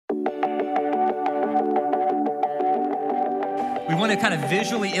We want to kind of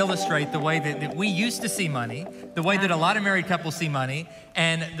visually illustrate the way that we used to see money, the way that a lot of married couples see money,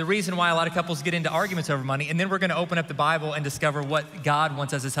 and the reason why a lot of couples get into arguments over money. And then we're going to open up the Bible and discover what God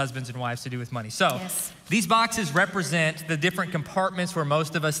wants us as husbands and wives to do with money. So these boxes represent the different compartments where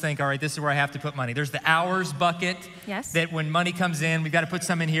most of us think, all right, this is where I have to put money. There's the hours bucket that when money comes in, we've got to put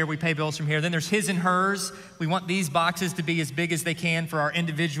some in here. We pay bills from here. Then there's his and hers. We want these boxes to be as big as they can for our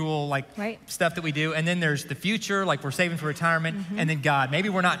individual stuff that we do. And then there's the future, like we're saving for retirement. And then God. Maybe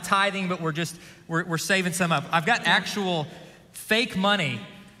we're not tithing, but we're saving some up. I've got actual fake money.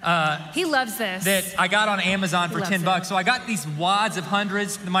 He loves this. That I got on Amazon for $10. So I got these wads of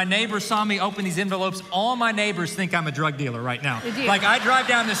hundreds. My neighbors saw me open these envelopes. All my neighbors think I'm a drug dealer right now. Like I drive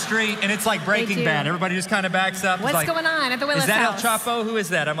down the street and it's like Breaking Bad. Everybody just kind of backs up. What's going on at the Willis house? Is that El Chapo? Who is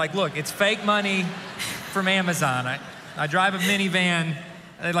that? I'm like, look, it's fake money from Amazon. I drive a minivan.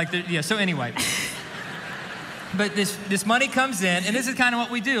 So anyway. But this money comes in, and this is kind of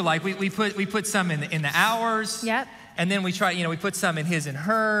what we do. Like we put some in the hours. Yep. And then we try, we put some in his and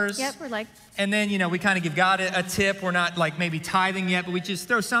hers. Yep, we're like. And then, we kind of give God a tip. We're not like maybe tithing yet, but we just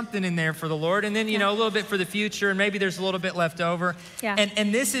throw something in there for the Lord. And then, a little bit for the future, and maybe there's a little bit left over. Yeah.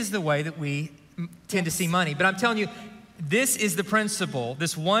 And this is the way that we tend to see money. But I'm telling you, this is the principle,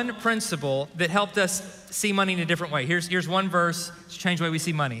 this one principle that helped us see money in a different way. Here's one verse to change the way we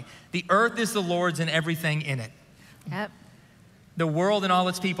see money. The earth is the Lord's and everything in it. Yep. The world and all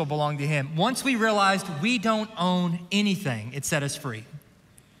its people belong to him. Once we realized we don't own anything, it set us free.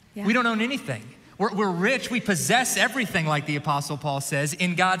 Yeah. We don't own anything. We're rich, we possess everything, like the Apostle Paul says,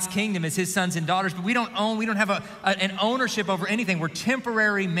 in God's kingdom as his sons and daughters, but we don't have an ownership over anything. We're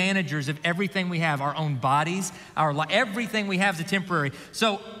temporary managers of everything we have, our own bodies, everything we have is a temporary.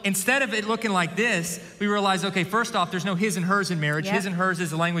 So instead of it looking like this, we realize, okay, first off, there's no his and hers in marriage. Yep. His and hers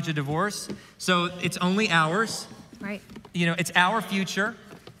is the language of divorce. So it's only ours. Right. It's our future.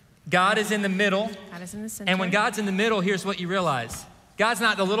 God is in the middle. God is in the center. And when God's in the middle, here's what you realize. God's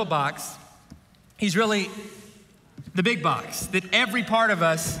not the little box. He's really the big box that every part of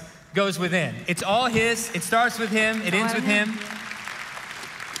us goes within. It's all his. It starts with him. It ends with him.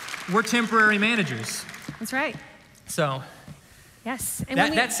 We're temporary managers. That's right. So yes. And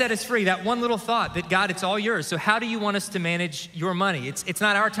that set us free. That one little thought that God, it's all yours. So how do you want us to manage your money? It's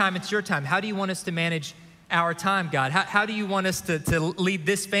not our time, it's your time. How do you want us to manage our time, God? How do you want us to lead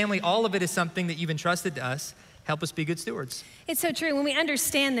this family? All of it is something that you've entrusted to us. Help us be good stewards. It's so true. When we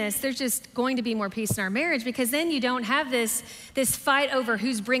understand this, there's just going to be more peace in our marriage, because then you don't have this fight over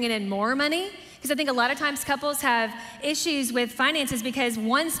who's bringing in more money. Because I think a lot of times couples have issues with finances because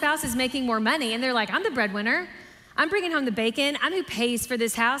one spouse is making more money and they're like, I'm the breadwinner. I'm bringing home the bacon. I'm who pays for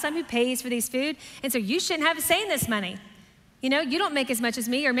this house. I'm who pays for these food. And so you shouldn't have a say in this money. You don't make as much as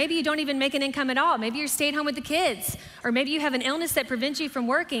me, or maybe you don't even make an income at all. Maybe you're staying home with the kids, or maybe you have an illness that prevents you from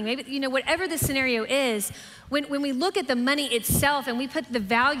working. Maybe, whatever the scenario is, when we look at the money itself and we put the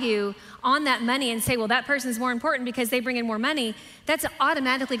value on that money and say, well, that person's more important because they bring in more money, that's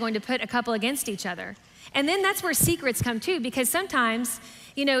automatically going to put a couple against each other. And then that's where secrets come too, because sometimes,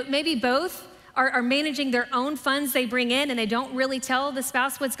 maybe both are managing their own funds they bring in and they don't really tell the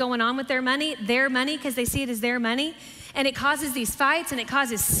spouse what's going on with their money, because they see it as their money. And it causes these fights and it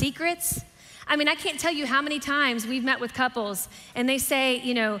causes secrets. I mean, I can't tell you how many times we've met with couples and they say,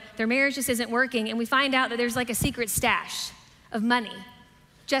 their marriage just isn't working, and we find out that there's like a secret stash of money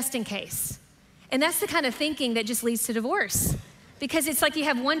just in case. And that's the kind of thinking that just leads to divorce, because it's like you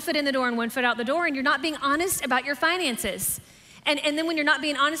have one foot in the door and one foot out the door, and you're not being honest about your finances. And then when you're not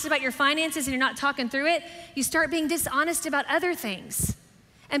being honest about your finances and you're not talking through it, you start being dishonest about other things.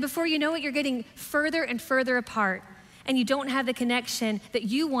 And before you know it, you're getting further and further apart. And you don't have the connection that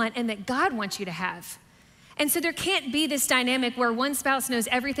you want and that God wants you to have. And so there can't be this dynamic where one spouse knows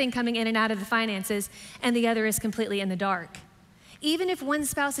everything coming in and out of the finances and the other is completely in the dark. Even if one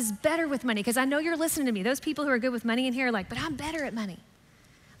spouse is better with money, because I know you're listening to me, those people who are good with money in here are like, but I'm better at money.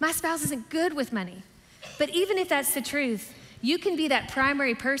 My spouse isn't good with money. But even if that's the truth, you can be that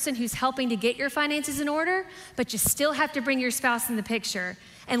primary person who's helping to get your finances in order, but you still have to bring your spouse in the picture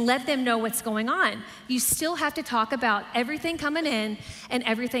and let them know what's going on. You still have to talk about everything coming in and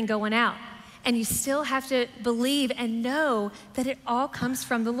everything going out. And you still have to believe and know that it all comes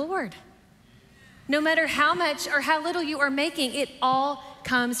from the Lord. No matter how much or how little you are making, it all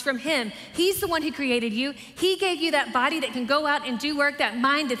comes from him. He's the one who created you. He gave you that body that can go out and do work, that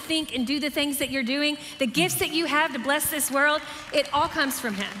mind to think and do the things that you're doing, the gifts that you have to bless this world. It all comes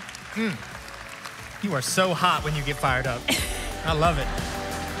from him. You are so hot when you get fired up. I love it.